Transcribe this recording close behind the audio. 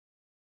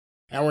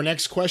Our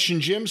next question,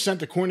 Jim, sent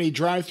to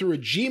CornyDriveThru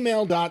at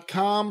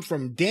gmail.com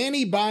from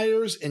Danny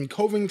Byers in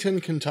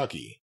Covington,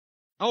 Kentucky.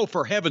 Oh,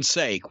 for heaven's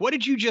sake. What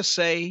did you just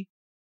say?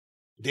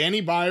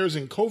 Danny Byers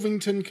in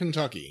Covington,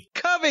 Kentucky.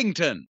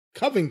 Covington,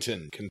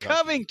 Kentucky.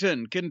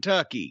 Covington,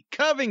 Kentucky.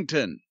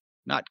 Covington.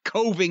 Not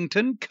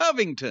Covington,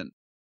 Covington.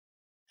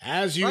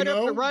 As you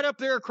know... Right up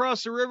there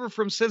across the river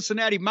from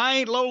Cincinnati. My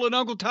Aunt Lola and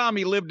Uncle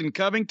Tommy lived in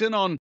Covington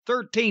on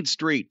 13th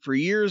Street for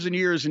years and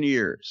years and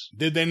years.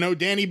 Did they know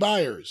Danny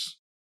Byers?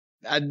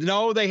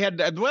 No, they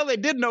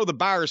did know the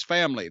Byers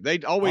family. They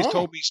always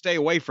told me stay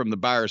away from the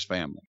Byers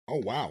family.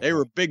 Oh, wow. They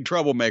were big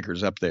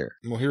troublemakers up there.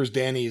 Well, here's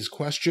Danny's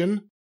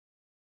question.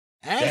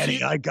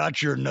 Daddy, I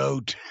got your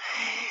note.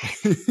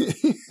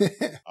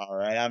 All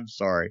right, I'm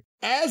sorry.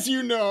 As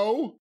you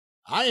know,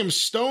 I am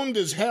stoned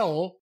as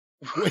hell.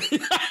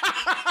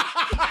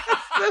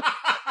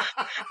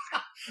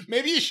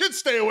 Maybe you should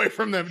stay away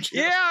from them,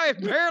 Jim. Yeah,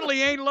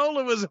 apparently Aunt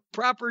Lola was a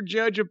proper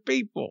judge of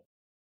people.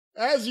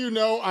 As you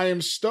know, I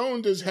am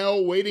stoned as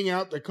hell waiting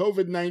out the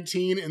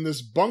COVID-19 in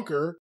this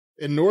bunker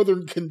in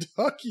northern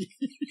Kentucky.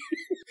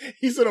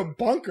 He's in a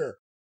bunker.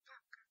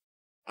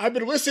 I've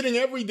been listening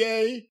every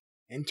day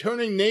and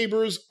turning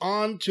neighbors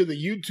on to the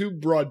YouTube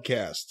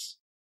broadcasts.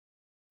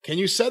 Can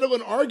you settle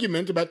an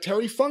argument about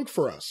Terry Funk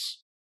for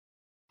us?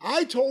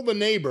 I told the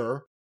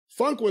neighbor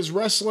Funk was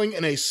wrestling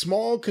in a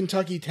small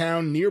Kentucky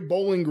town near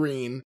Bowling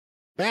Green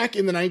back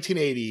in the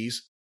 1980s,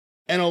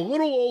 and a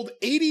little old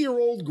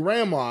 80-year-old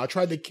grandma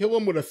tried to kill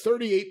him with a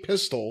 .38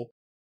 pistol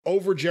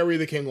over Jerry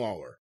the King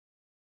Lawler.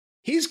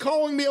 He's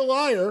calling me a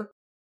liar.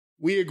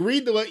 We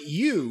agreed to let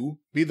you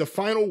be the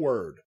final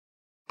word.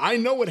 I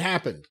know what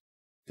happened.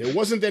 There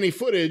wasn't any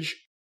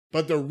footage,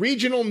 but the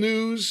regional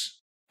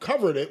news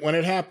covered it when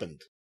it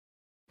happened.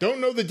 Don't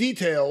know the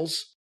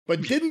details,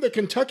 but didn't the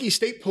Kentucky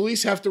State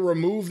Police have to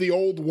remove the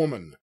old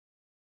woman?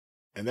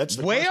 And that's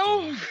the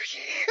question.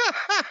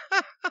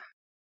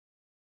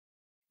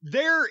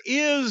 There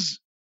is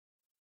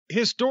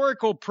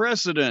historical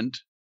precedent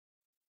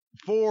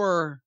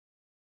for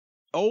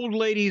old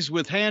ladies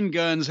with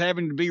handguns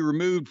having to be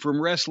removed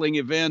from wrestling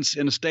events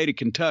in the state of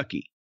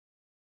Kentucky.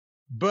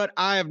 But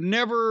I have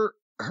never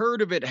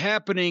heard of it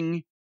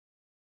happening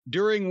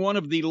during one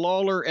of the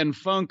Lawler and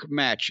Funk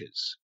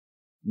matches.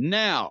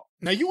 Now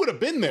you would have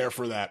been there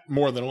for that,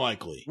 more than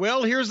likely.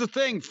 Well, here's the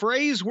thing.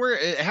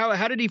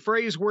 How did he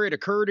phrase where it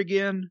occurred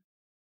again?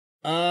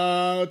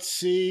 Let's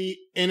see.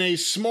 In a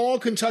small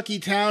Kentucky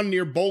town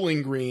near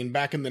Bowling Green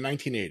back in the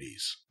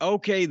 1980s.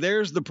 Okay,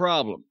 there's the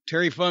problem.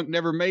 Terry Funk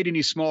never made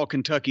any small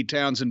Kentucky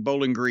towns in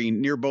Bowling Green,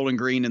 near Bowling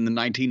Green in the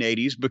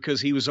 1980s because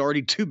he was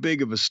already too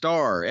big of a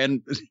star.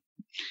 And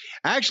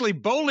actually,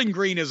 Bowling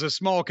Green is a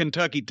small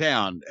Kentucky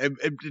town.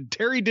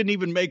 Terry didn't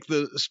even make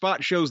the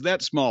spot shows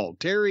that small.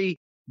 Terry,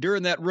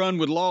 during that run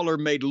with Lawler,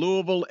 made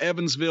Louisville,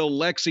 Evansville,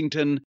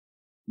 Lexington,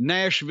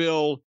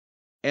 Nashville,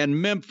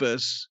 and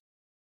Memphis.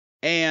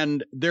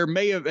 And there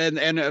may have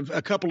and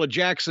a couple of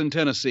Jackson,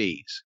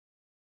 Tennessees.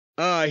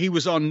 He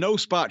was on no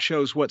spot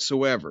shows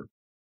whatsoever.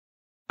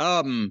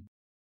 I'm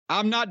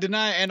not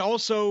denying, and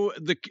also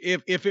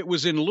if it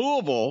was in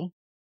Louisville,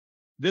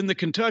 then the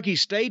Kentucky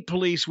State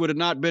Police would have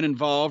not been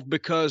involved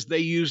because they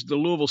used the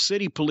Louisville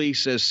City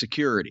Police as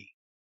security.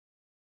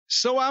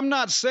 So I'm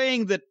not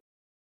saying that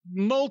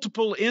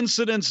multiple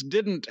incidents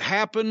didn't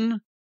happen.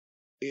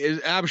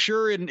 I'm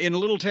sure in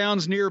little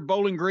towns near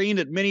Bowling Green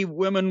that many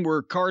women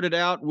were carted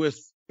out with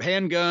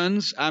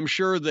handguns. I'm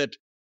sure that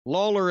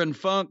Lawler and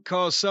Funk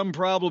caused some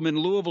problem in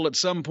Louisville at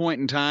some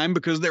point in time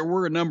because there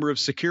were a number of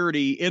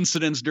security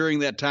incidents during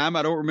that time.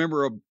 I don't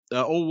remember an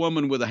old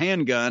woman with a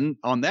handgun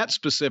on that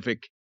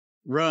specific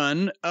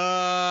run.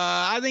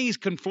 I think he's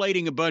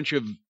conflating a bunch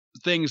of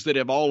things that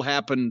have all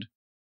happened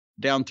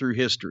down through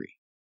history.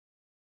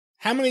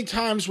 How many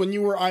times when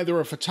you were either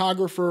a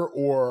photographer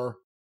or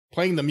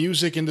playing the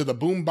music into the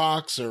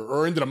boombox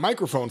or into the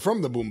microphone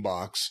from the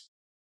boombox,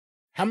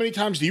 how many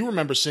times do you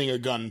remember seeing a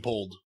gun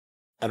pulled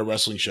at a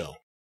wrestling show?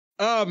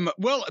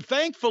 Well,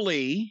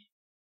 thankfully,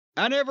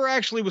 I never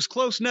actually was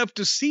close enough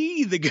to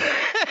see the gun.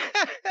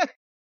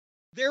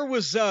 There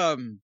was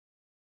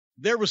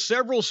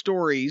several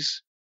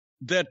stories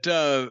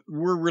that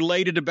were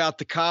related about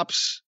the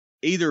cops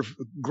either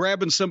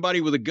grabbing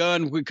somebody with a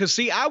gun. Because,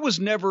 see, I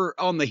was never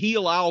on the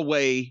heel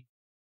aisleway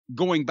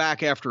going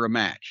back after a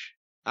match.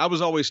 I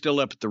was always still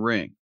up at the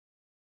ring.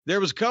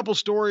 There was a couple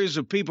stories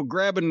of people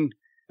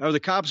the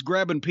cops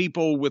grabbing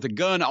people with a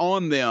gun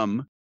on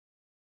them.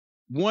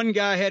 One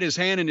guy had his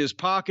hand in his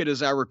pocket,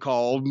 as I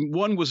recall.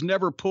 One was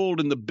never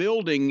pulled in the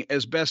building,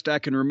 as best I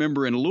can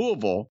remember, in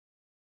Louisville.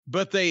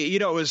 But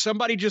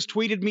somebody just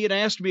tweeted me and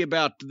asked me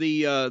about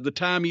the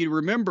time you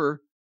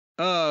remember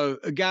a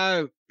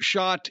guy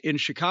shot in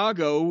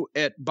Chicago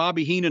at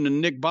Bobby Heenan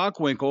and Nick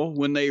Bockwinkel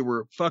when they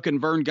were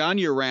fucking Vern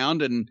Gagne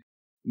around and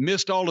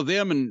missed all of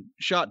them and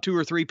shot 2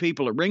 or 3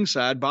 people at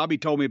ringside. Bobby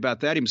told me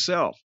about that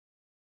himself.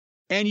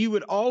 And you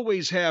would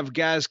always have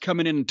guys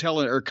coming in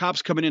and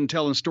cops coming in and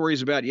telling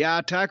stories about, yeah,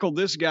 I tackled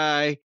this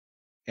guy,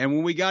 and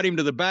when we got him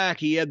to the back,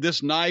 he had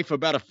this knife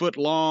about 1 foot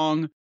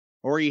long,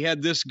 or he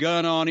had this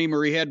gun on him,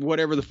 or he had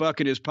whatever the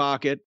fuck in his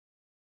pocket.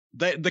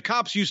 The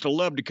cops used to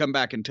love to come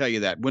back and tell you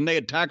that. When they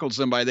had tackled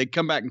somebody, they'd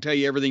come back and tell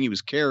you everything he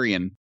was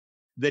carrying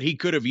that he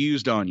could have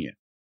used on you.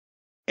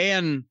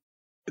 And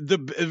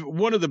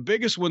one of the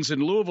biggest ones in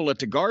Louisville at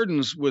the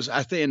Gardens was,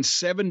 I think, in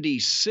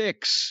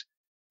 76.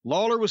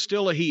 Lawler was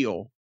still a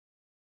heel.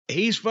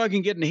 He's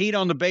fucking getting heat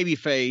on the baby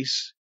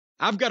face.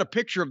 I've got a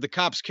picture of the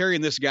cops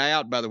carrying this guy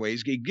out, by the way.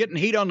 He's getting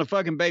heat on the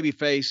fucking baby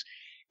face.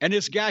 And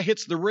this guy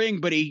hits the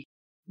ring, but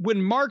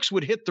when Marks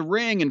would hit the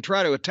ring and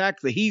try to attack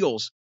the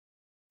heels,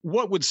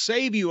 what would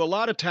save you a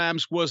lot of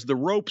times was the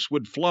ropes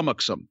would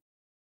flummox them.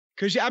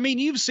 Because, I mean,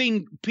 you've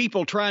seen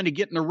people trying to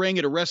get in a ring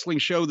at a wrestling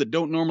show that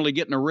don't normally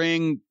get in a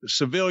ring,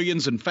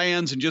 civilians and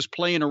fans, and just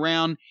playing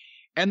around,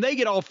 and they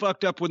get all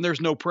fucked up when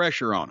there's no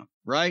pressure on them,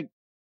 right?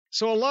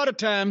 So a lot of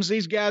times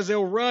these guys,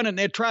 they'll run and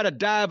they try to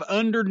dive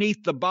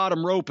underneath the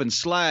bottom rope and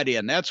slide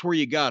in. That's where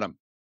you got him.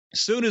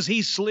 As soon as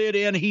he slid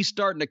in, he's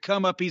starting to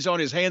come up. He's on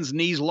his hands and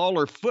knees.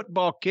 Lawler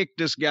football kicked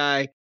this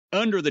guy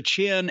under the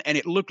chin, and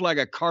it looked like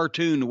a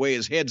cartoon the way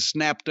his head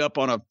snapped up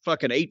on a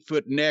fucking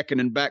 8-foot neck and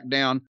then back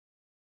down.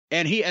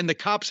 And the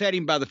cops had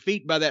him by the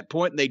feet by that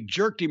point, and they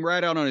jerked him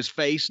right out on his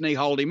face, and they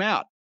hauled him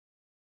out.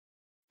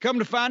 Come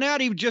to find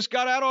out, he just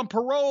got out on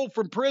parole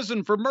from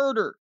prison for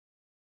murder.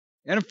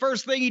 And the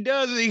first thing he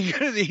does is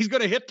he's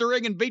going to hit the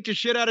ring and beat the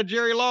shit out of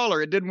Jerry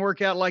Lawler. It didn't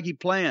work out like he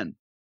planned.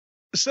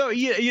 So,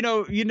 you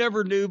know, you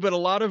never knew, but a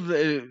lot of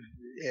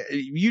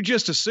you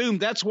just assumed.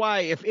 That's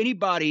why if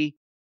anybody,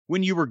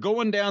 when you were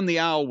going down the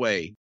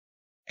aisleway,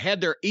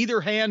 had their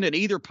either hand in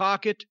either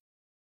pocket,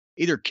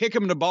 either kick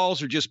them in the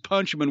balls or just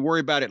punch them and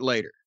worry about it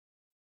later.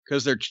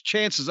 Because their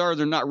chances are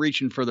they're not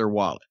reaching for their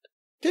wallet.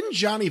 Didn't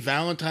Johnny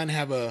Valentine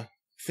have a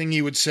thing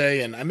he would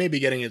say, and I may be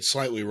getting it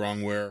slightly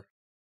wrong, where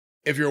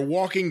if you're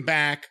walking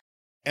back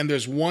and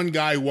there's one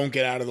guy who won't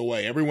get out of the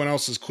way, everyone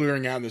else is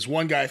clearing out, and there's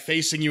one guy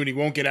facing you and he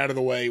won't get out of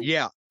the way,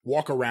 yeah,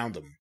 walk around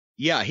him.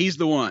 Yeah, he's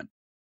the one.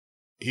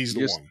 He's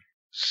the one.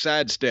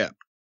 Sidestep.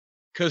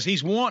 Because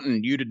he's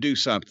wanting you to do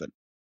something.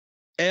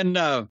 And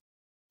a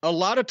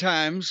lot of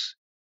times,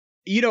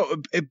 you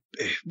know,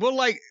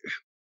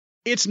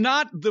 it's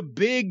not the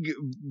big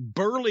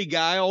burly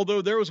guy,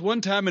 although there was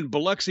one time in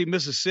Biloxi,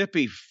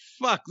 Mississippi,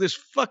 this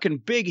fucking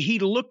big, he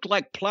looked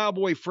like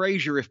Plowboy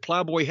Frazier if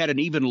Plowboy had an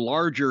even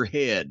larger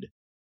head.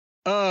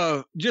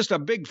 Just a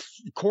big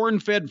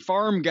corn-fed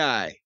farm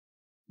guy.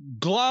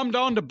 Glommed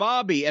onto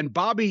Bobby, and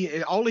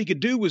Bobby, all he could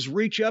do was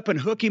reach up and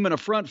hook him in a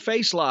front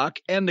face lock,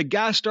 and the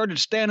guy started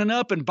standing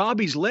up, and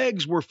Bobby's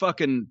legs were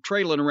fucking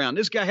trailing around.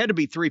 This guy had to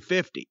be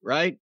 350,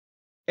 right?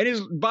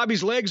 And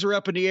Bobby's legs are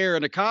up in the air,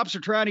 and the cops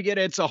are trying to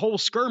it's a whole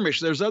skirmish.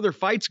 There's other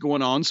fights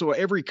going on, so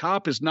every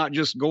cop is not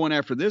just going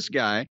after this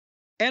guy.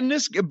 And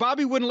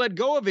Bobby wouldn't let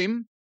go of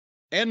him,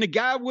 and the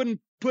guy wouldn't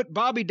put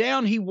Bobby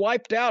down. He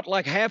wiped out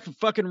like half of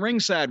fucking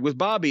ringside with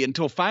Bobby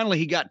until finally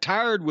he got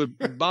tired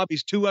with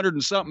Bobby's 200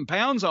 and something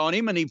pounds on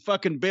him, and he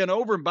fucking bent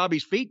over, and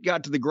Bobby's feet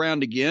got to the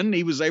ground again.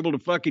 He was able to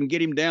fucking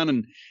get him down,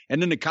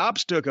 and then the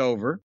cops took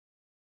over.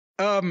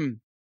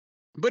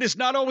 But it's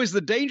not always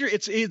the danger.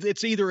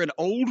 It's either an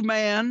old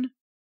man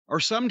or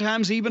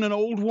sometimes even an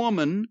old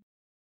woman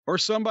or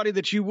somebody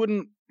that you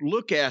wouldn't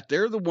look at.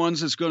 They're the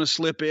ones that's going to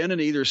slip in and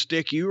either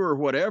stick you or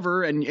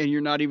whatever, and you're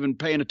not even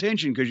paying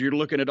attention because you're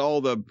looking at all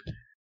the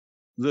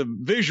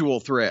visual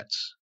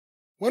threats.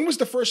 When was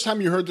the first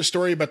time you heard the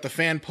story about the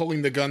fan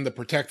pulling the gun to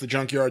protect the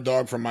junkyard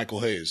dog from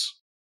Michael Hayes?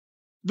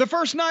 The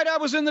first night I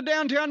was in the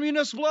downtown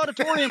municipal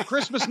auditorium,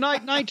 Christmas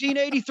night,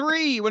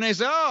 1983, when they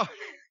said, "Oh,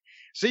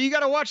 so you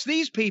got to watch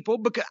these people,"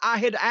 because I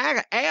had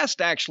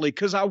asked, actually,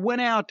 because I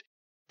went out,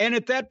 and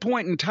at that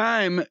point in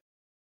time,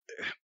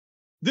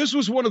 this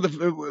was one of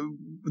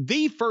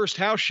the first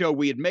house show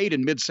we had made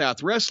in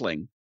Mid-South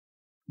Wrestling.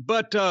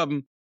 But,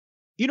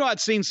 you know, I'd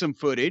seen some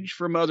footage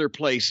from other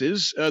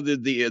places,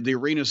 the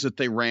arenas that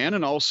they ran,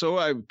 and also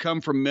I've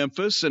come from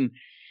Memphis, and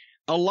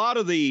a lot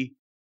of the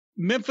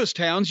Memphis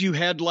towns, you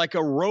had like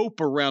a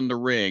rope around the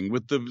ring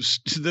with the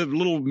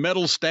little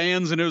metal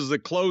stands, and it was the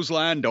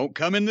clothesline, don't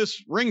come in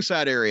this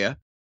ringside area.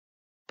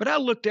 But I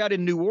looked out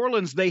in New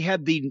Orleans, they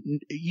had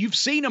you've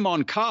seen them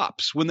on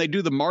Cops when they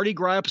do the Mardi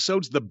Gras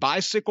episodes, the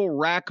bicycle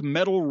rack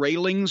metal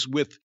railings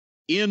with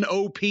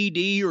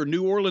NOPD or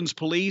New Orleans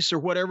Police or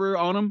whatever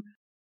on them.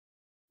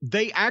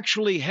 They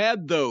actually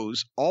had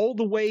those all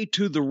the way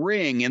to the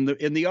ring in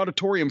the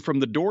auditorium, from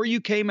the door you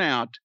came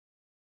out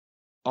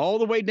all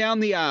the way down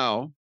the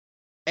aisle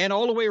and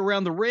all the way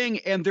around the ring,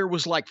 and there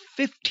was like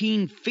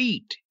 15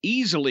 feet,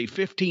 easily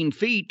 15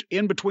 feet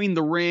in between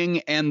the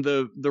ring and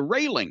the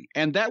railing,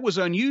 and that was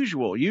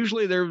unusual.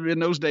 Usually there in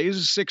those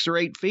days 6 or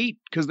 8 feet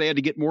because they had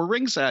to get more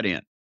ringside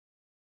in.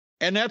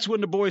 And that's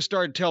when the boys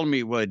started telling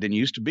me, well, it didn't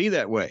used to be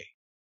that way.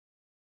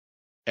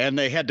 And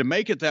they had to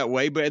make it that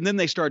way, and then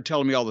they started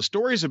telling me all the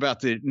stories about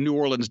the New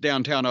Orleans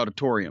downtown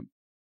auditorium.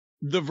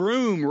 The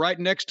room right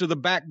next to the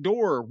back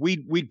door,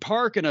 we'd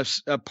park in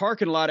a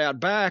parking lot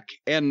out back,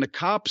 and the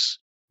cops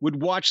would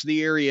watch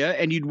the area,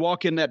 and you'd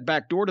walk in that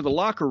back door to the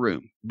locker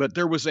room. But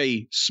there was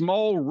a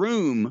small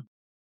room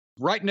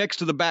right next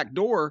to the back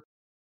door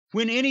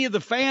when any of the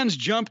fans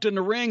jumped in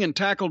the ring and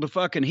tackled a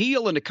fucking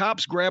heel and the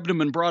cops grabbed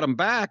them and brought them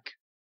back,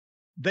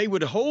 they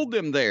would hold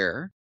them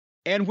there.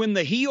 And when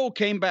the heel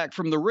came back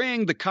from the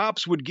ring, the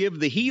cops would give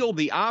the heel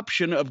the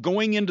option of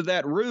going into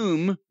that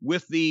room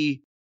with the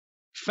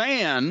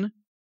fan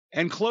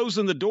and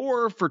closing the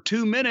door for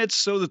 2 minutes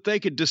so that they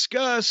could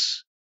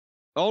discuss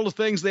all the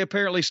things they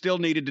apparently still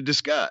needed to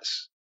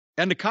discuss.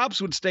 And the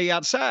cops would stay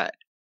outside.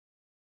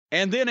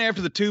 And then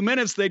after the 2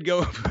 minutes, they'd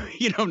go,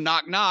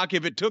 knock, knock,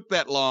 if it took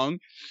that long.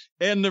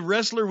 And the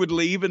wrestler would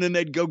leave, and then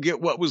they'd go get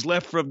what was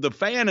left from the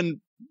fan and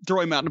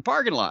throw him out in the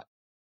parking lot.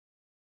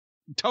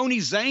 Tony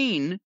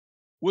Zane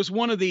was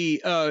one of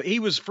the, he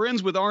was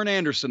friends with Arn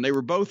Anderson. They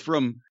were both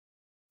from,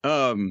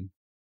 fucking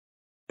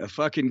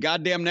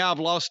goddamn now I've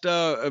lost,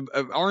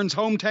 Arn's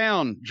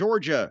hometown,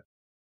 Georgia.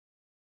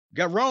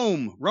 Got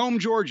Rome,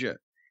 Georgia.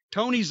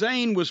 Tony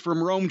Zane was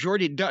from Rome,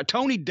 Georgia.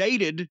 Tony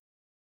dated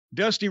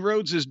Dusty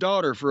Rhodes'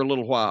 daughter for a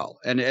little while.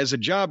 And as a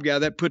job guy,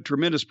 that put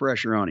tremendous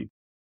pressure on him.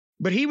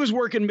 But he was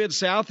working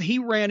Mid-South. He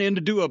ran in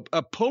to do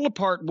a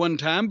pull-apart one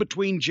time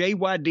between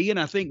JYD and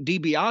I think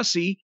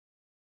DiBiase,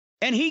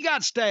 and he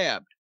got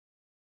stabbed.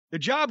 The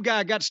job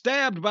guy got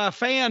stabbed by a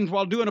fan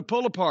while doing a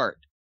pull-apart.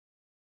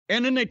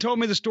 And then they told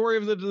me the story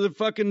of the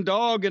fucking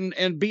dog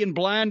and being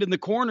blind in the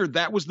corner.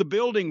 That was the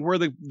building where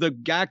the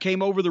guy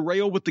came over the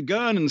rail with the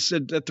gun and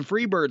said, at the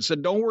Freebird,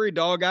 said, "Don't worry,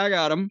 dog, I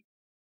got him."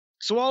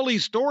 So all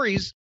these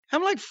stories,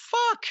 I'm like,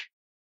 fuck.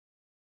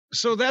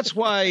 So that's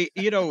why,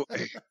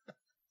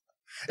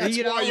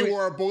 That's why you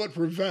wore a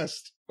bulletproof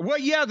vest. Well,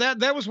 yeah,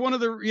 that was one of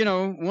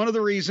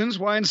the reasons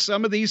why in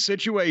some of these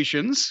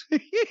situations.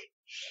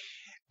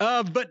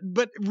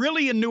 But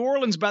really in New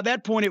Orleans, by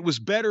that point, it was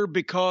better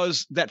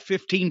because that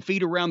 15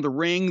 feet around the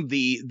ring,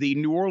 the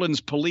New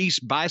Orleans police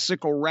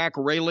bicycle rack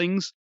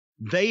railings,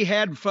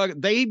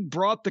 they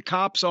brought the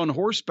cops on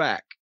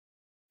horseback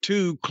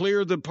to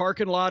clear the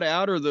parking lot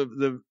out or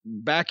the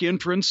back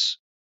entrance,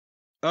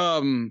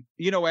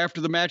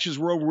 after the matches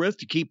were over with,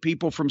 to keep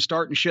people from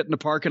starting shit in the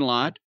parking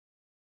lot.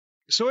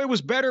 So it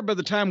was better by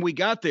the time we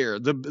got there.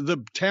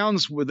 The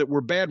towns that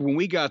were bad when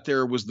we got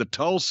there was the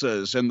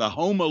Tulsas and the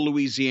Houma,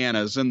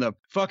 Louisianas, and the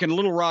fucking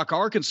Little Rock,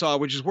 Arkansas,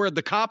 which is where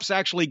the cops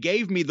actually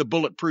gave me the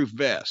bulletproof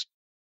vest.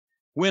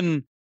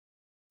 When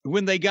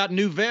they got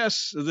new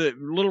vests, the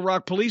Little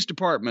Rock Police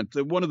Department,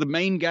 one of the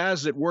main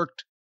guys that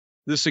worked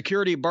the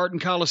security at Barton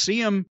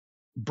Coliseum,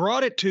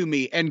 brought it to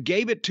me and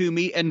gave it to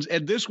me, and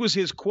this was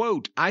his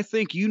quote: "I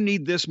think you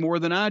need this more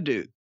than I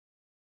do."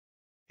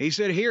 He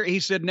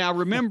said, "Now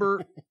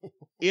remember,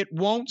 it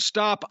won't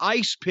stop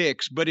ice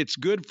picks, but it's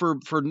good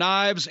for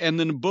knives and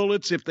then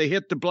bullets if they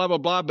hit the blah, blah,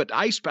 blah. But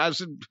ice," I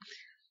said,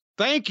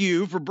 "Thank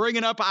you for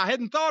bringing up, I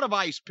hadn't thought of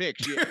ice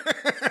picks yet."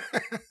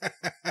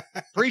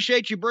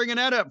 Appreciate you bringing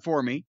that up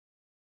for me.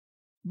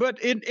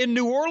 But in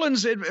New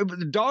Orleans,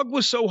 the dog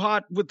was so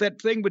hot with that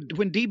thing. But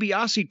when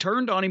DiBiase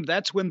turned on him,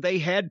 that's when they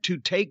had to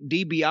take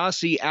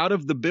DiBiase out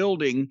of the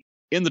building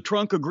in the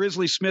trunk of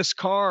Grizzly Smith's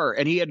car,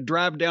 and he had to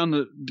drive down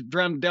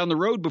the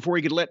road before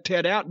he could let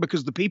Ted out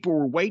because the people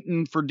were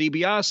waiting for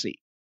DiBiase.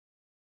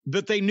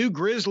 But they knew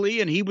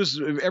Grizzly, and he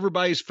was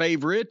everybody's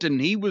favorite,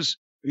 and he was,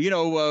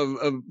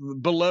 a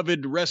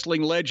beloved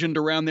wrestling legend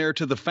around there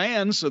to the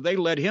fans, so they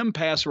let him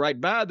pass right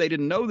by. They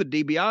didn't know that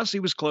DiBiase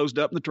was closed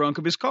up in the trunk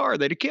of his car.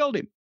 They'd have killed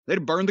him. They'd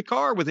have burned the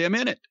car with him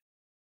in it.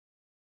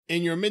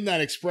 In your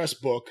Midnight Express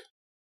book,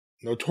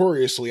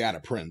 notoriously out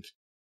of print,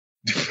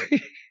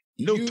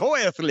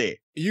 notoriously,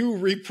 you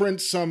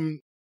reprint some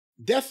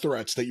death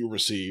threats that you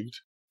received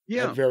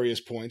at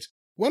various points.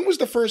 When was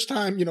the first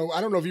time,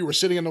 I don't know if you were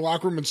sitting in the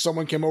locker room and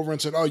someone came over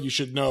and said, "Oh, you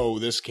should know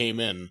this came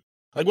in."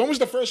 Like, when was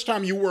the first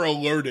time you were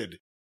alerted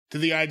to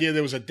the idea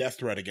there was a death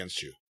threat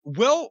against you?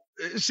 Well,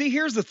 see,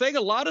 here's the thing.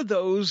 A lot of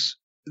those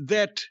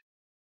that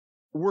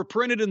were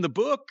printed in the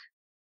book,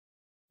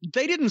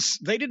 they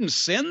didn't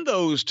send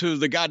those to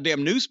the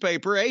goddamn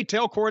newspaper. "Hey,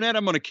 tell Cornette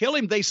I'm going to kill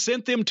him." They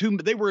sent them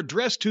they were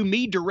addressed to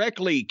me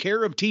directly,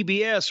 care of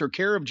TBS or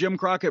care of Jim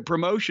Crockett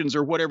Promotions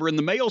or whatever, in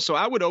the mail. So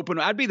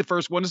I'd be the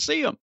first one to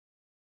see them.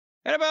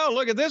 And about,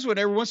 look at this one.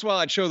 Every once in a while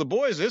I'd show the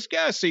boys, this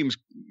guy seems,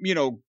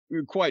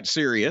 quite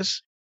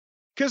serious.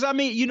 Because,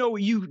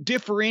 you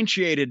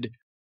differentiated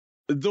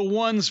the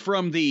ones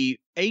from the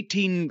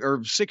 18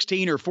 or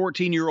 16 or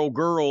 14-year-old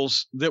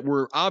girls that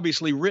were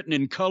obviously written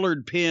in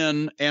colored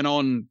pen and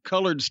on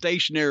colored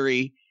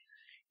stationery.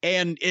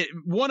 And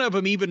one of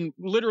them, even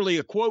literally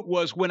a quote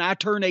was, "When I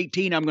turn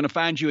 18, I'm going to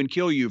find you and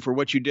kill you for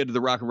what you did to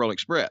the Rock and Roll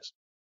Express."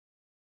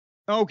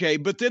 Okay,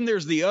 but then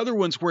there's the other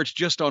ones where it's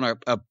just on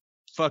a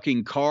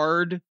fucking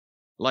card,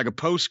 like a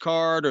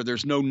postcard, or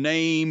there's no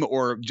name,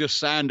 or just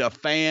signed a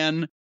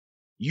fan.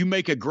 "You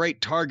make a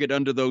great target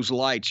under those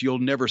lights. You'll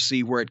never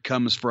see where it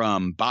comes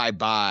from.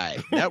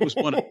 Bye-bye." That was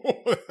one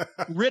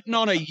written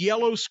on a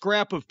yellow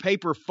scrap of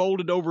paper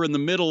folded over in the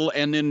middle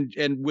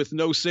and with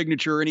no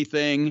signature or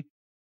anything.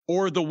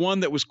 Or the one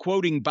that was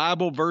quoting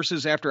Bible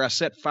verses after I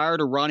set fire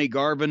to Ronnie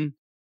Garvin.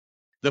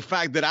 The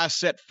fact that I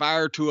set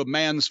fire to a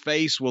man's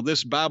face. Well,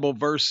 this Bible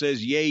verse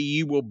says, "Yea,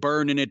 you will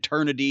burn in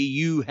eternity.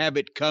 You have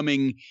it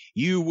coming.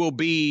 You will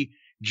be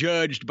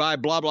judged by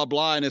blah, blah,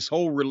 blah, and this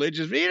whole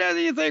religious,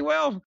 you think,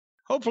 well,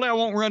 hopefully I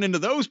won't run into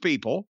those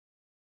people.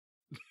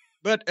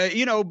 But,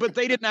 but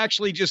they didn't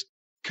actually just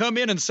come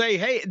in and say,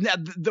 hey,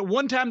 the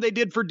one time they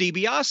did for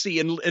DiBiase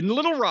in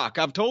Little Rock,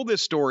 I've told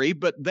this story,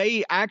 but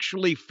they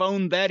actually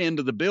phoned that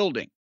into the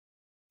building.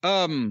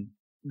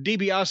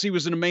 DiBiase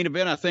was in a main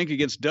event, I think,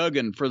 against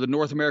Duggan for the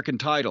North American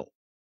title.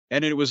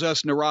 And it was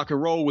us in a rock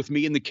and roll with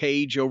me in the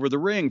cage over the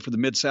ring for the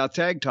Mid-South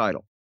tag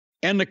title.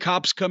 And the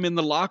cops come in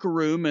the locker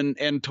room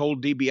and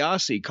told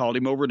DiBiase, called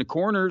him over in the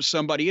corner.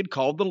 Somebody had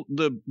called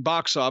the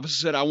box office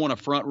and said, I want a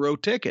front row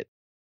ticket.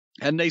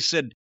 And they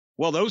said,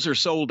 well, those are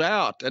sold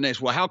out. And they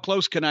said, well, how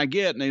close can I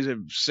get? And they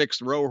said,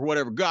 6th row or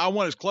whatever. I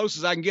want as close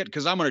as I can get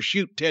because I'm going to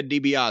shoot Ted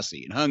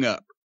DiBiase, and hung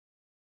up.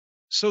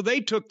 So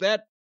they took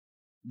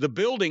the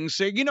building,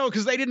 saying,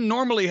 because they didn't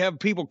normally have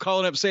people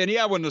calling up saying,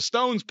 yeah, when the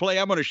Stones play,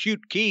 I'm going to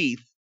shoot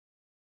Keith.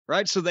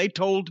 Right. So they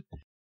told,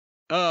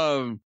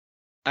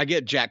 I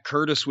get Jack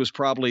Curtis was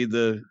probably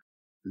the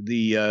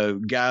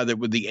guy that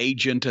was the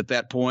agent at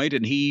that point.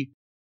 And he,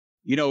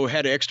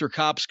 had extra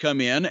cops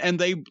come in, and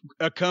they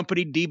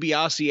accompanied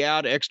DiBiase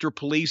out, extra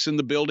police in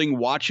the building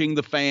watching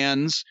the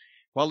fans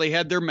while they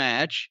had their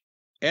match.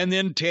 And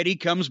then Teddy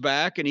comes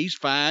back and he's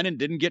fine and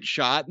didn't get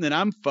shot. And then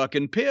I'm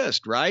fucking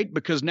pissed, right?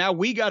 Because now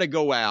we got to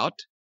go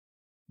out.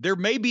 There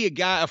may be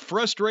a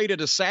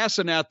frustrated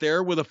assassin out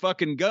there with a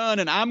fucking gun,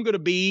 and I'm going to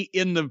be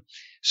in the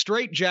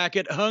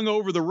straitjacket hung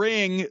over the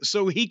ring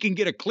so he can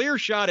get a clear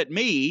shot at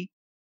me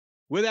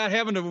without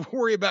having to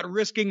worry about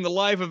risking the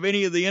life of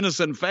any of the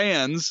innocent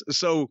fans.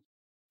 So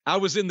I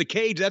was in the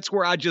cage. That's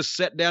where I just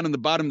sat down in the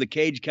bottom of the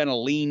cage, kind of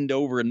leaned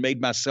over and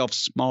made myself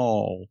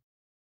small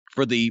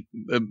for the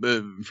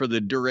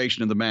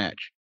duration of the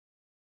match.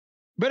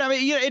 But I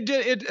mean,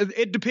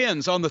 it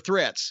depends on the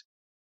threats.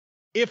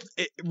 If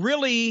it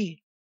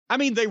really, I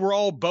mean, they were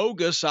all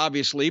bogus,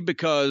 obviously,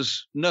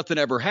 because nothing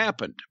ever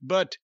happened.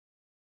 But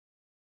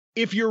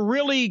if you're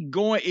really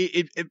going,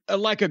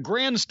 like a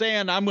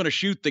grandstand, I'm going to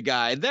shoot the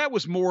guy, that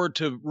was more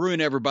to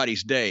ruin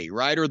everybody's day,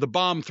 right? Or the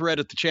bomb threat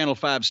at the Channel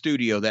 5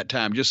 studio that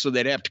time, just so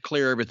they'd have to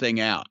clear everything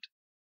out.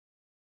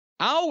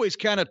 I always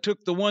kind of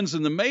took the ones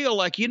in the mail,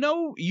 like,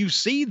 you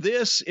see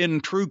this in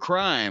true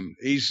crime.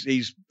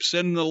 He's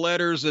sending the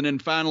letters, and then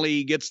finally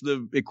he gets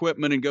the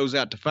equipment and goes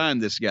out to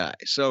find this guy.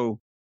 So,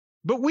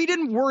 but we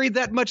didn't worry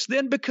that much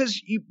then, because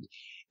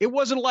it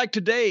wasn't like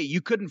today.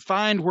 You couldn't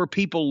find where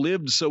people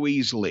lived so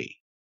easily.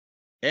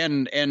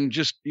 And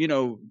just,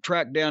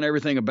 track down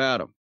everything about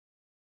them.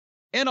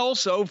 And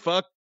also,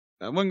 I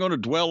wasn't going to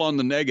dwell on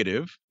the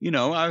negative.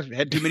 I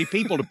had too many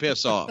people to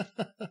piss off.